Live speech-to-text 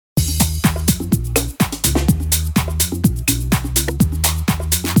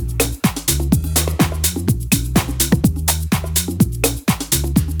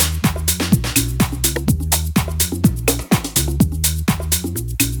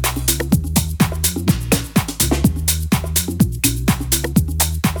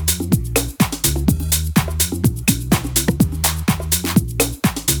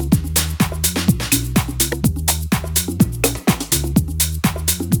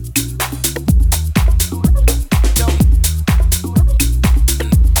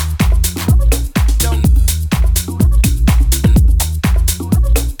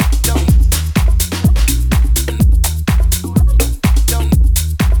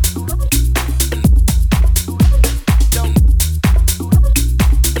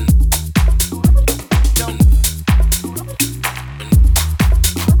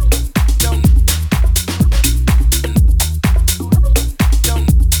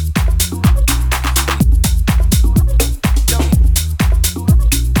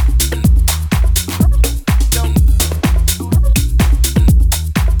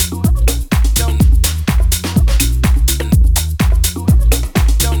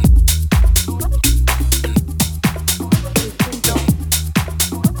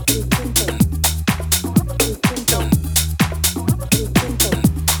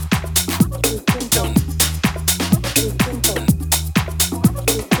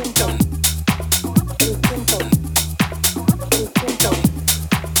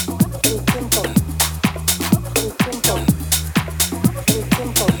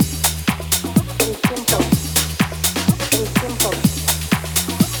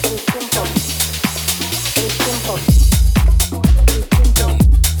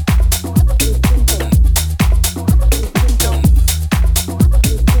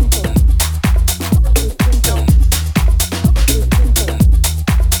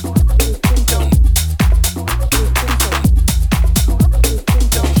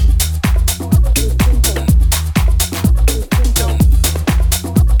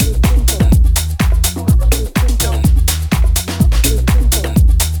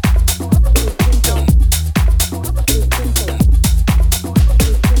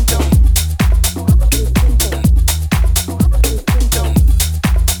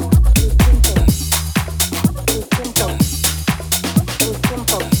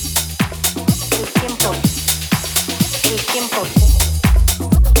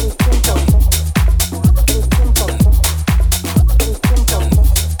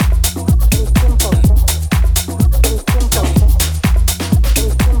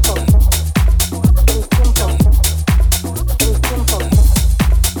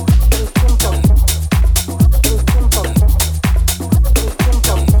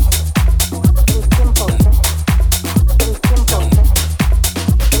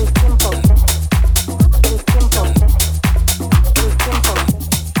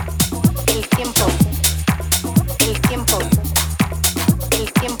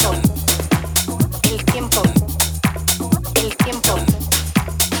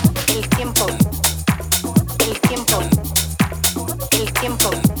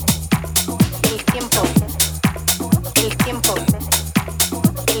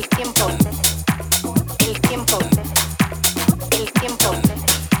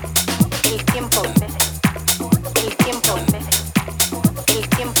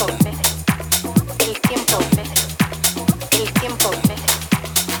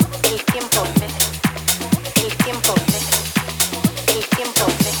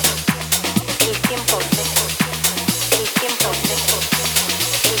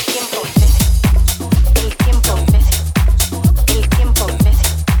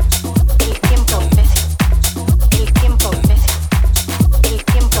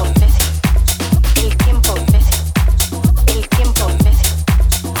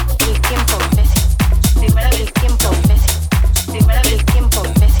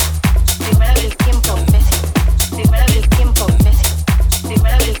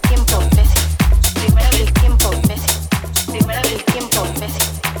Primera vez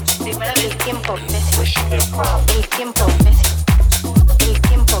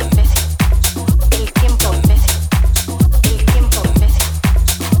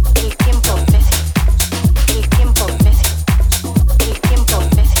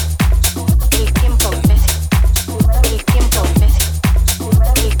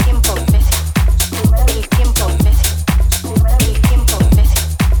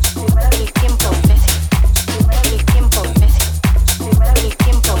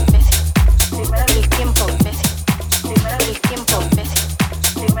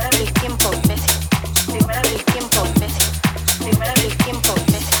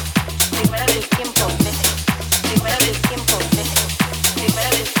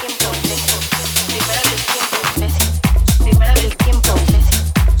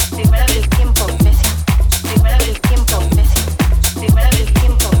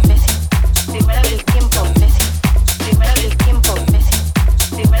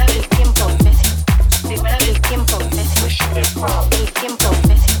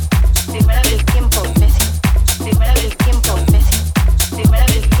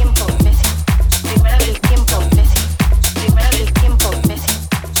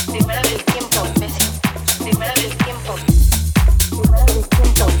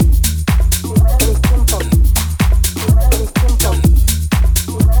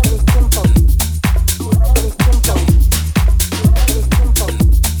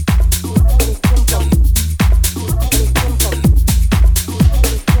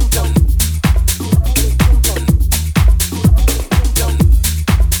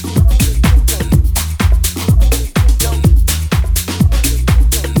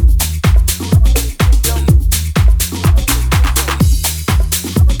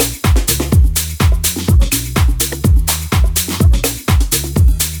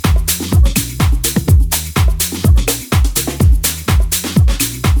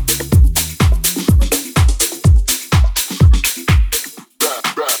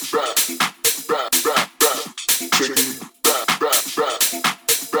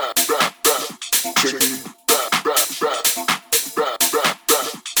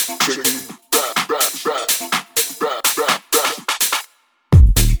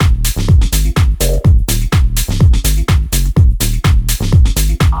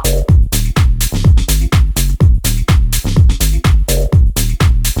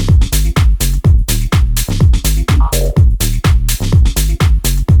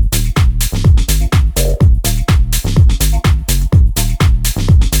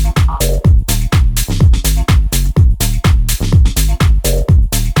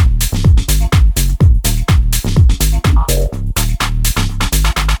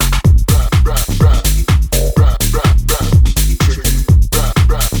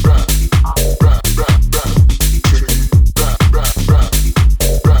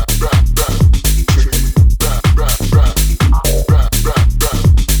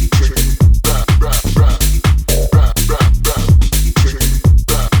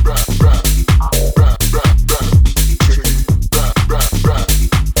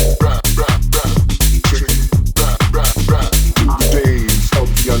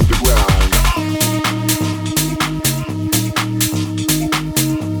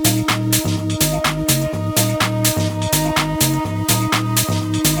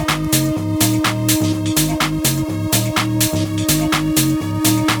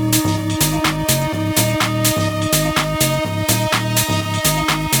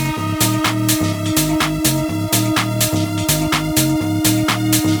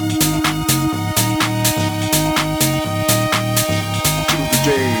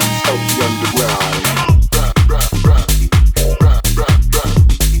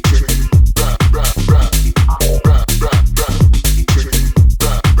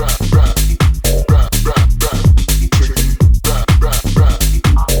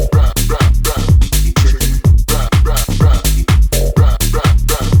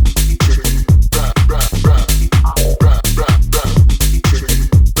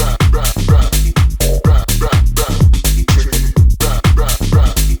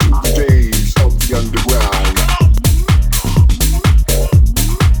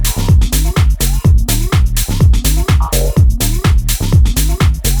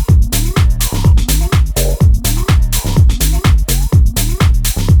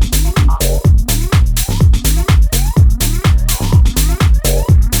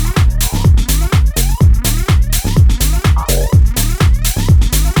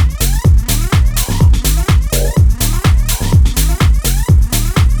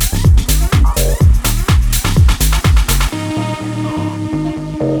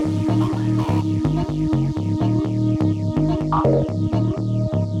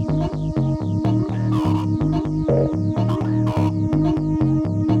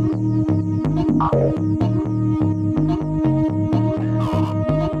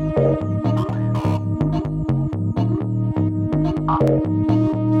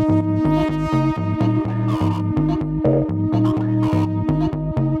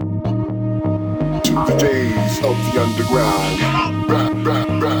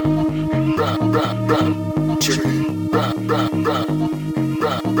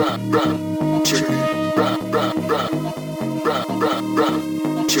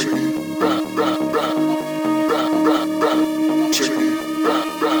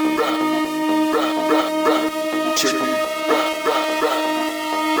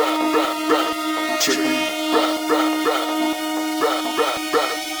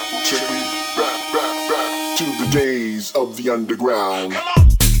underground.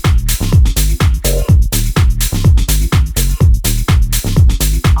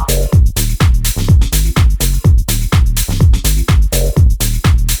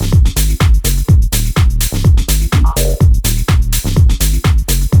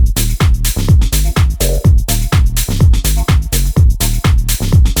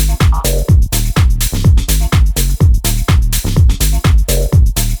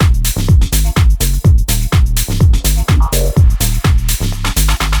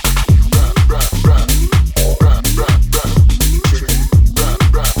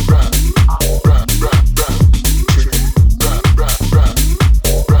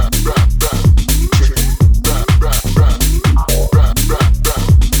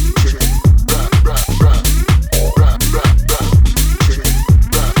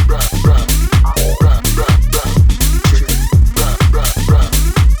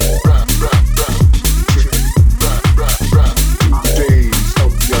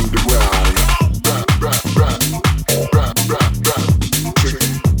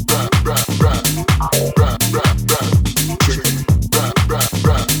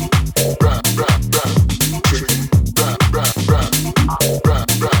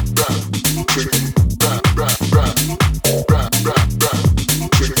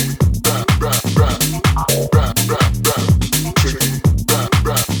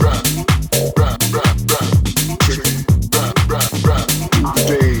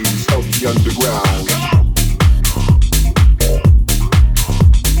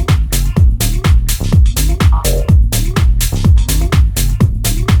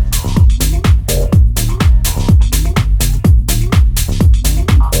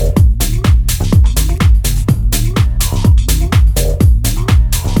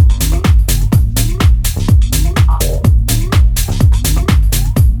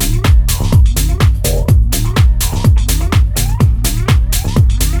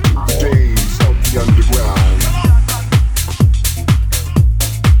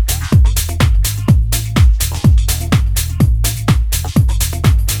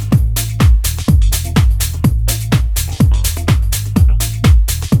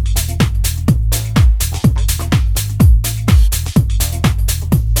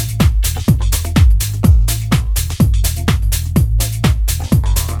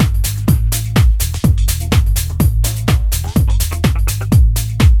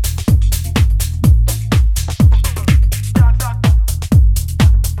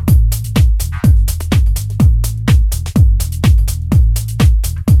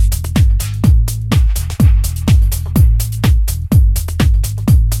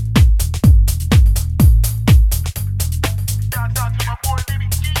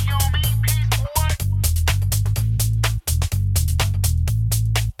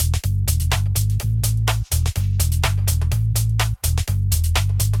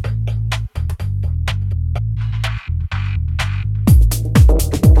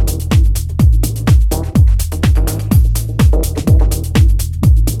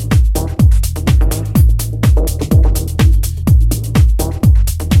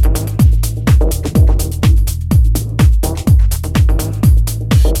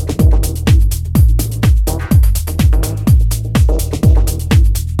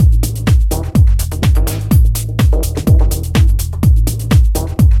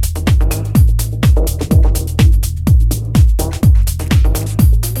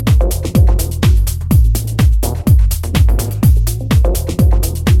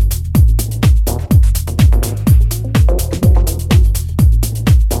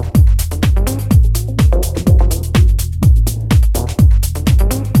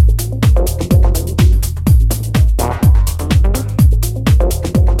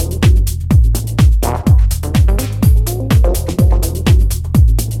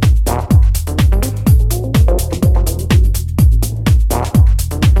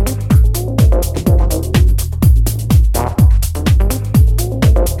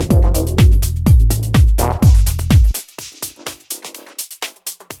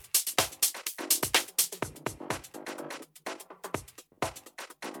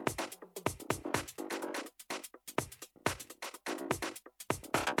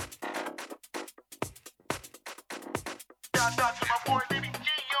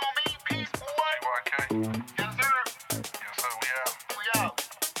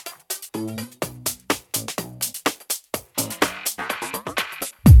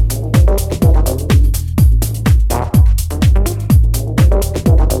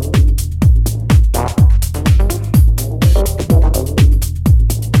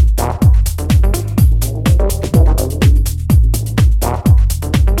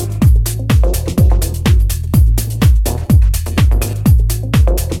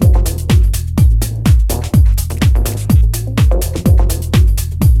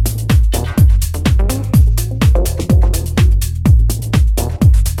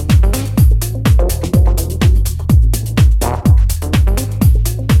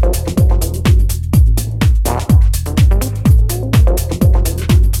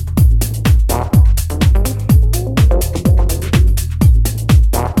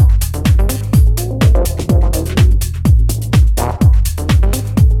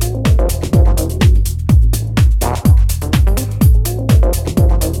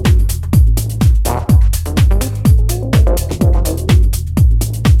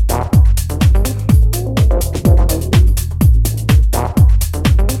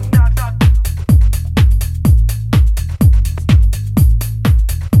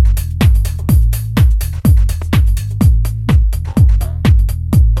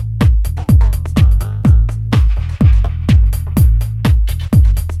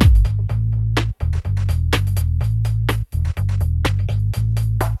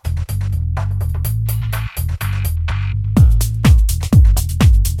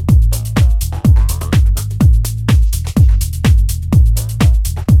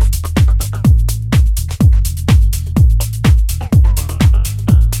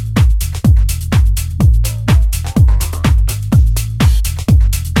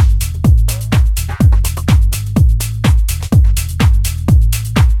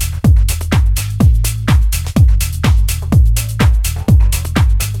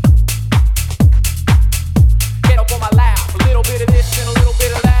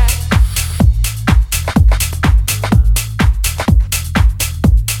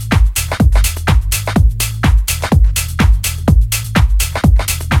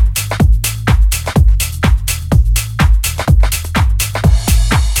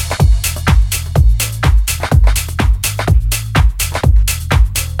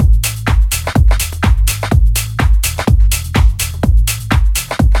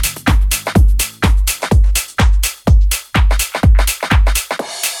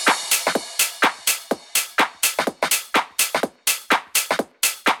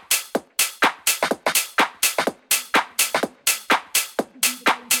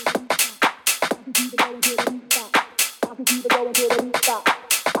 keep it going till the beat stop.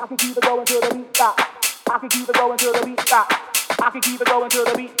 I can keep it going till the beat stop. I can keep it going till the beat stop. I can keep it going till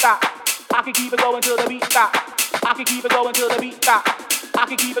the beat stop. I can keep it going till the beat stop. I can keep it going till the beat stop. I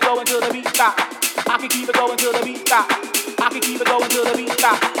can keep it going till the beat stop. I can keep it going till the beat stop. I can keep it going till the beat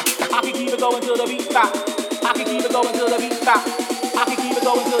stop. I can keep it going till the beat stop. I can keep it going till the beat stop. I can keep it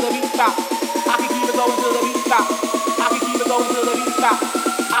going till the beat stop. I can keep it going till the beat stop. I can keep it going till the beat stop.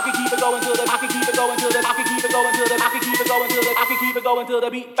 I can keep it going till the I can keep it going till the I can keep it going till the I can keep it going till the I can keep it going till the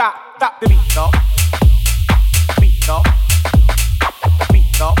beat stop. Stop the beat, no. Beat, no.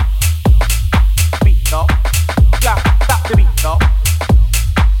 Beat, no. Beat, no. Stop the beat, no.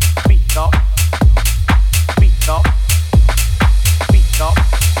 Beat, no. Beat, no. Beat, no.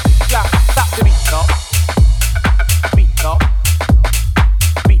 Stop the beat, no. Beat, no.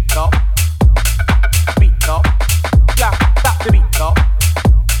 Beat, no. Beat, no. Stop the beat, no.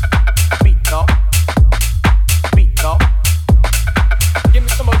 Beat, no. Beat, no. Give me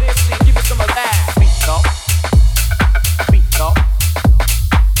some of this and give me some of that. Beat, no. Beat, no.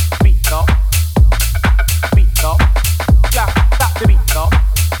 Beat, no. Beat, no. Stop the beat, no.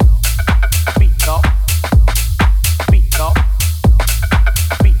 Beat, no. Beat, no.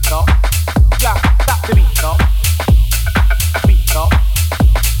 Beat, no. Stop the beat, no. Beat, no.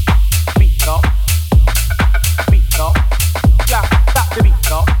 Beat, no. Beat, no. Stop the beat,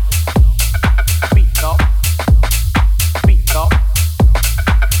 no. Beat, no. Beat, no.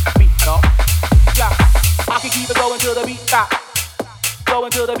 Beat, no. I can keep it going till the beat stop.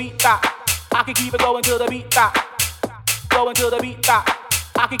 Going till the beat stop. I can keep it going till the beat stop. Going till the beat stop.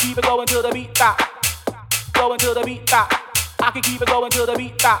 I can keep it going till the beat stop. Going till the beat stop. I can keep it going till the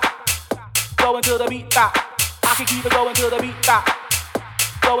beat stop. Going till the beat stop. I can keep it going till the beat stop.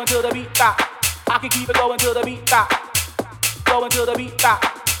 Going till the beat stop. I can keep it going till the beat stop. Going till the beat stop.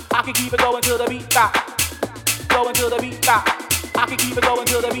 I can keep it going till the beat stop. Going till the beat stop. I can keep it going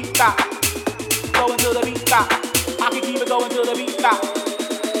till the beat stop. Going till the beat stop. I can keep it going till the beat stop.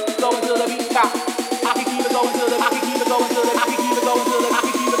 Going till the beat stop. I can keep it going till the I can keep it going till the I can keep it going till the I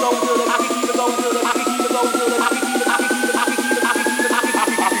can keep it going till the I can keep it going till the I can keep it going till the I can keep it I can keep it I can keep it I can keep it I can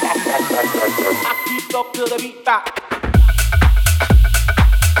keep it I keep it up till the beat stop.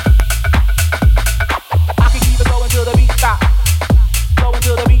 I can keep it going till the beat stop. Going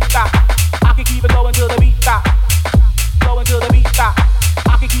till the beat stop. I can keep it going till the beat stop. Going till the beat stop.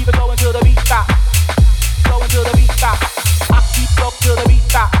 I can keep it going till the beat stop. Going till the beat stop. I keep up till the beat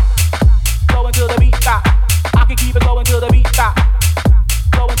stop. Going till the beat stop. I can keep it going till the beat stop.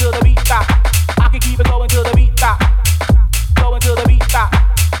 Going till the beat stop. I can keep it going till the beat stop. Going till the beat stop.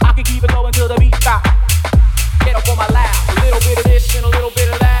 I can keep it going till the beat stop. Get up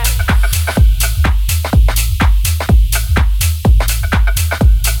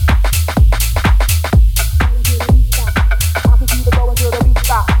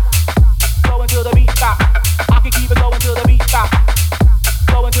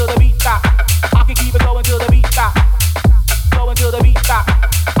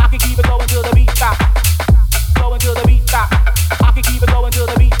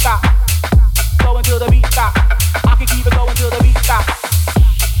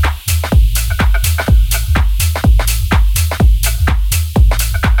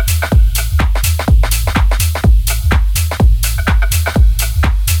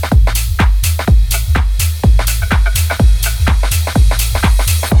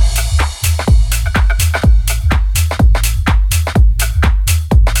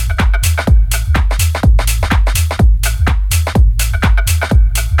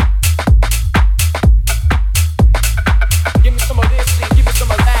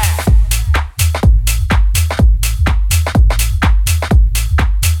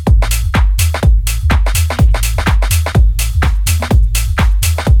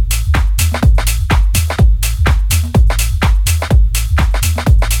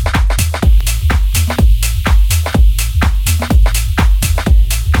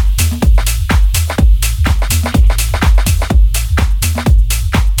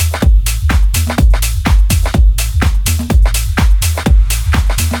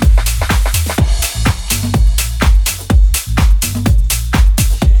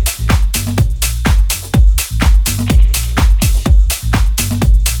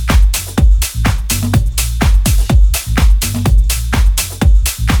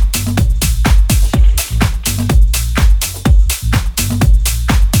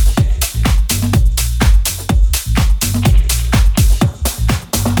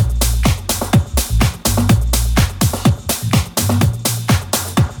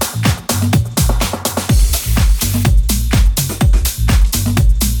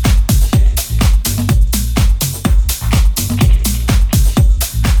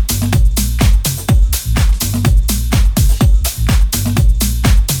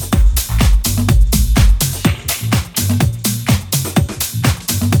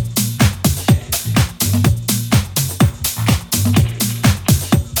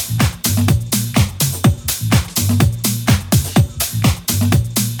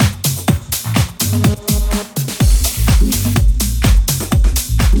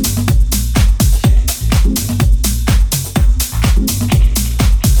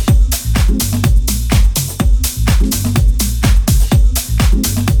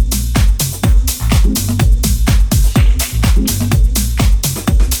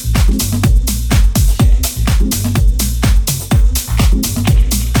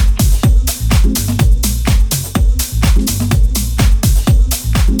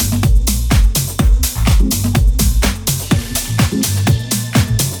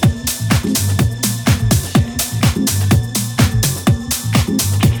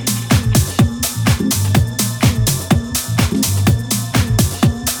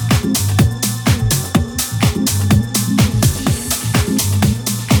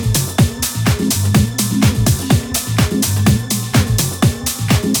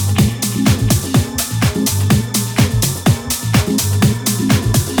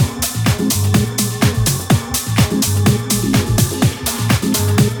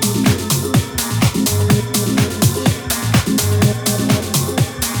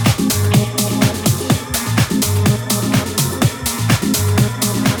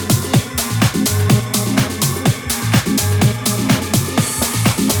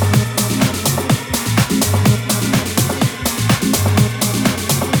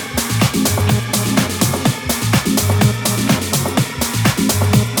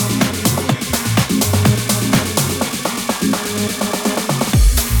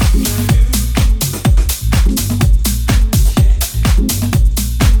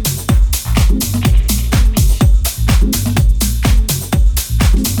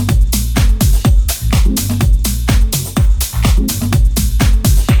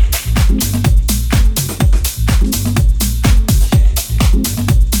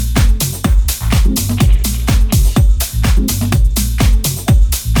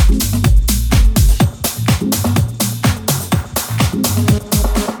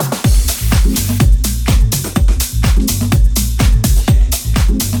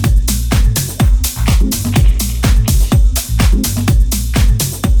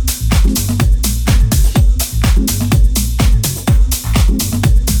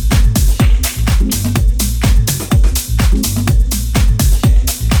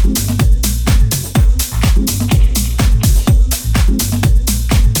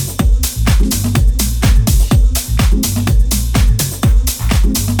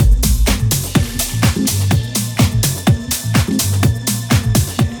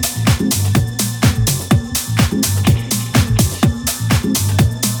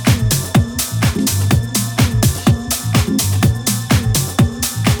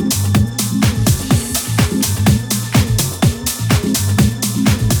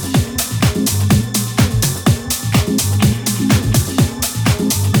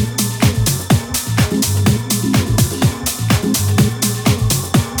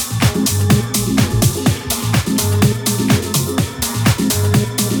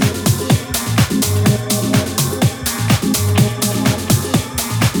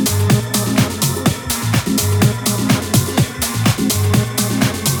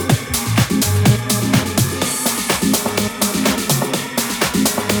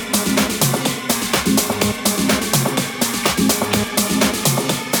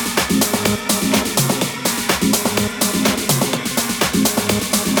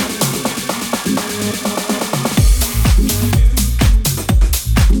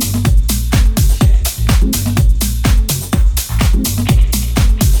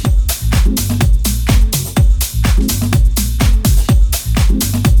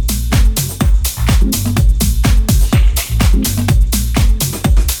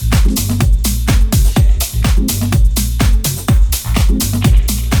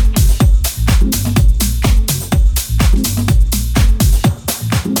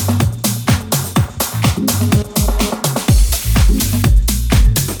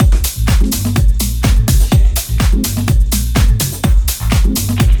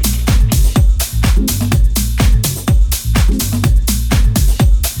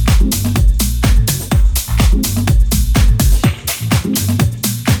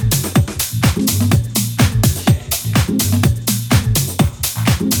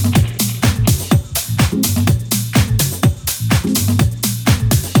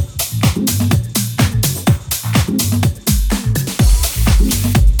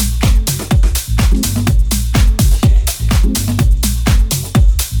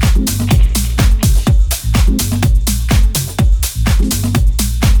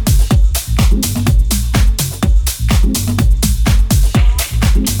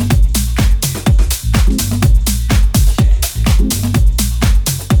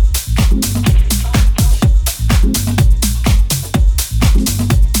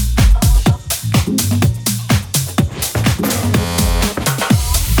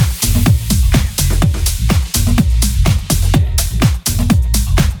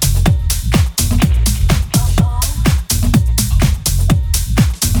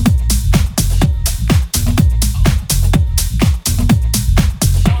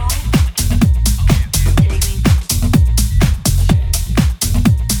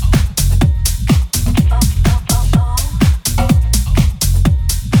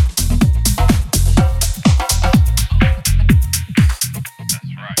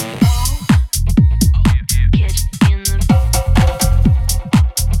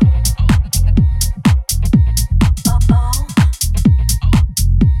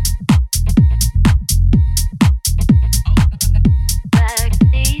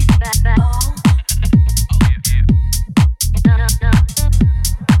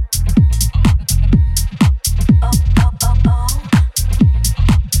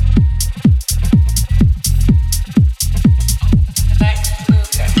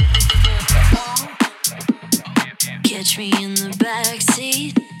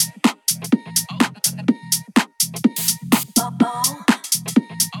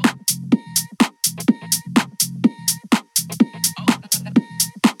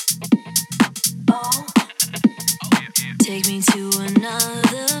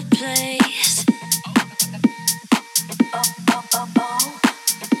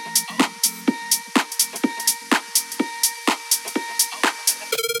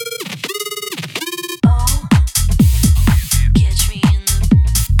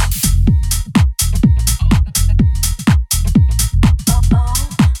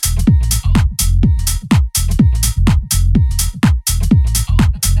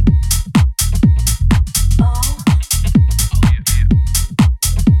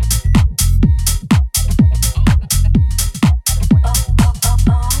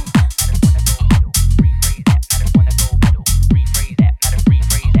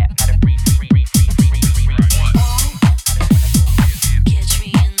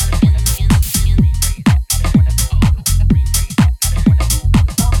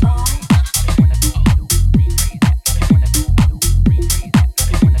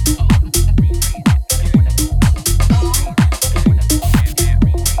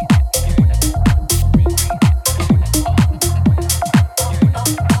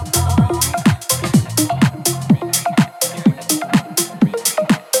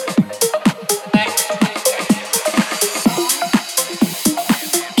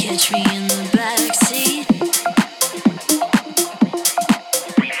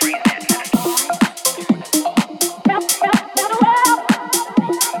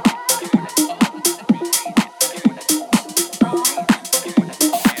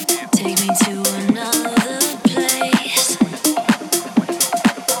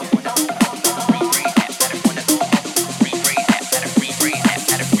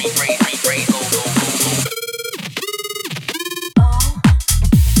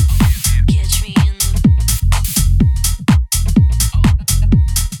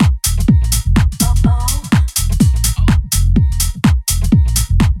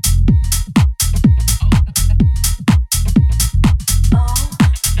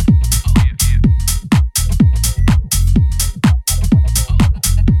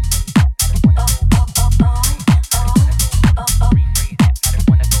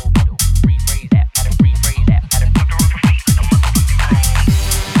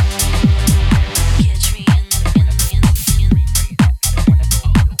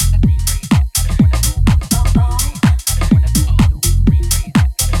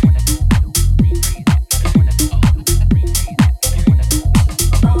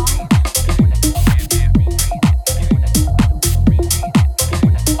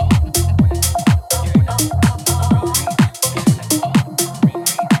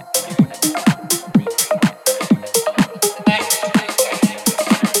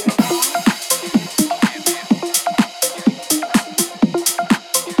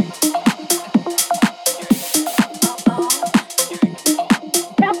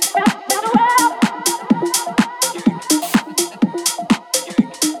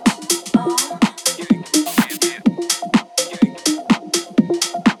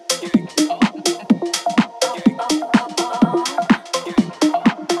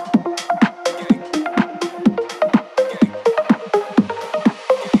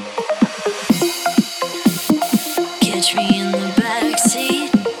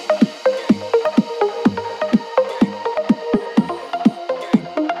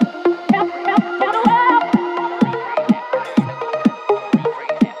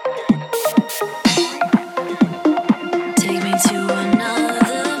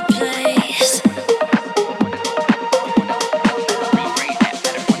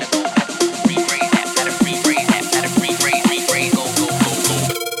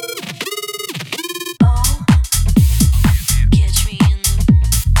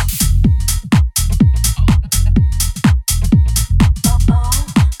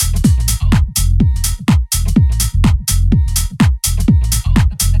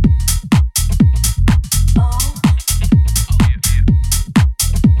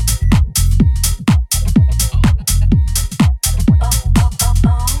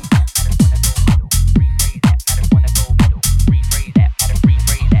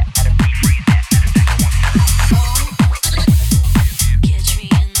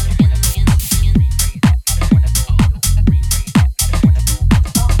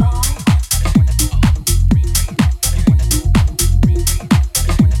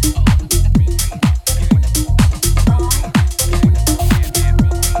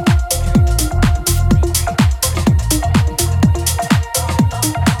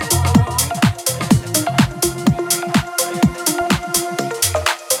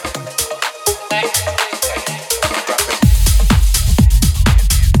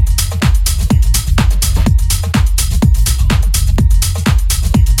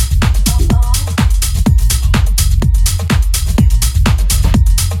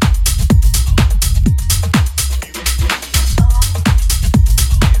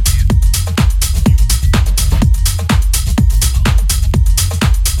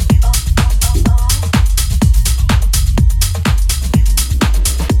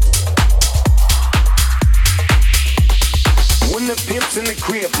the pimp's in the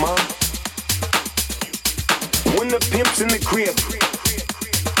crib, ma. When the pimp's in the crib.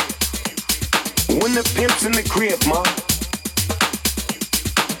 When the pimp's in the crib, ma.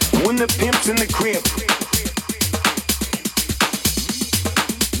 When the pimp's in the crib.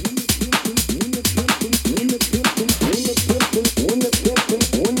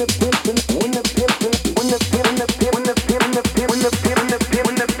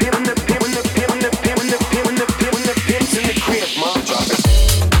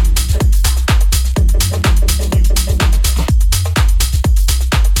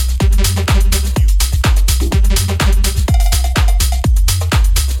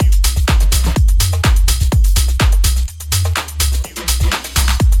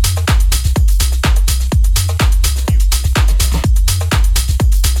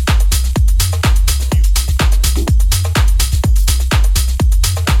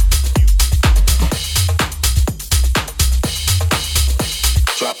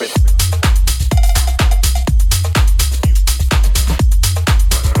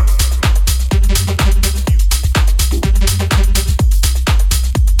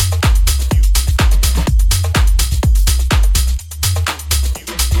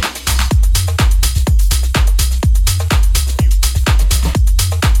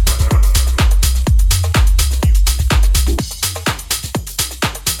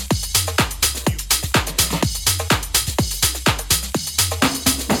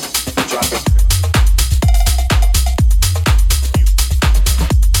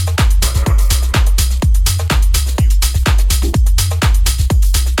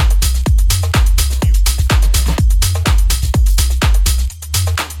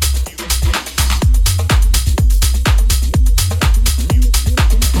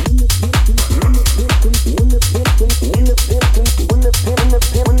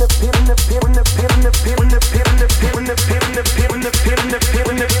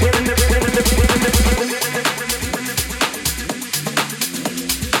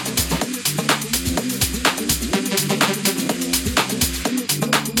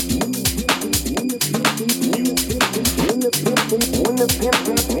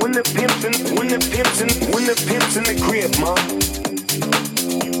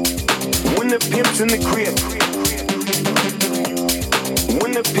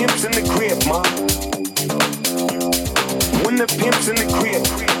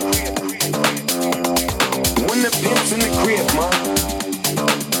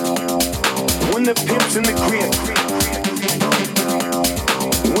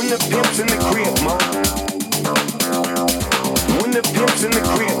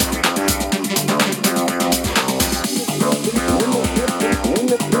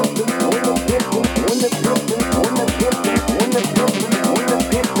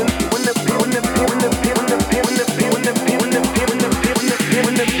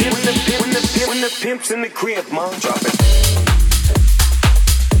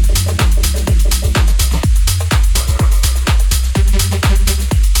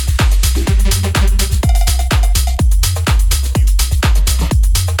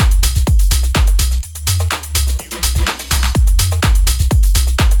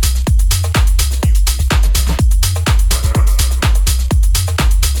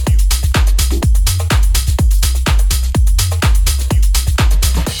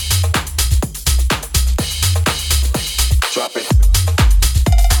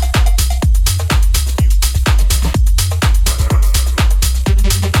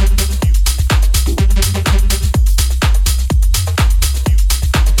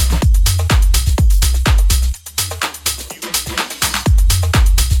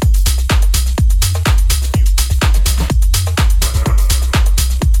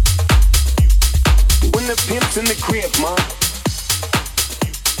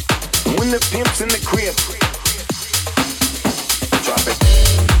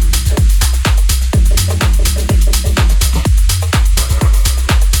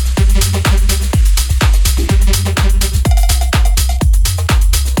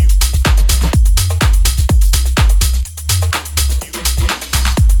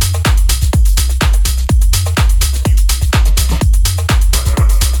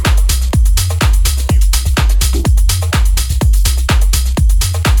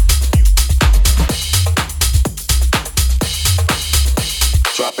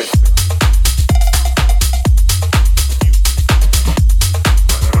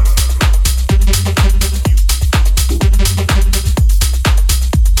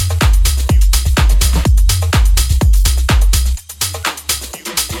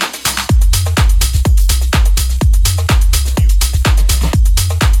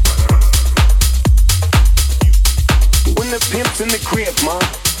 in the crib, ma.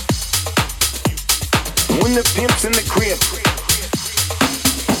 When the pimp's in the crib,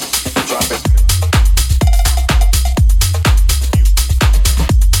 drop it.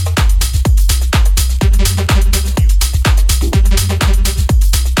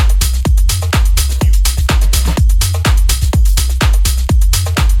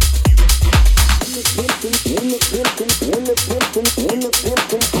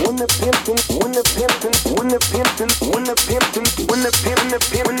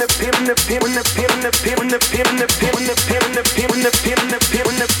 When the pimp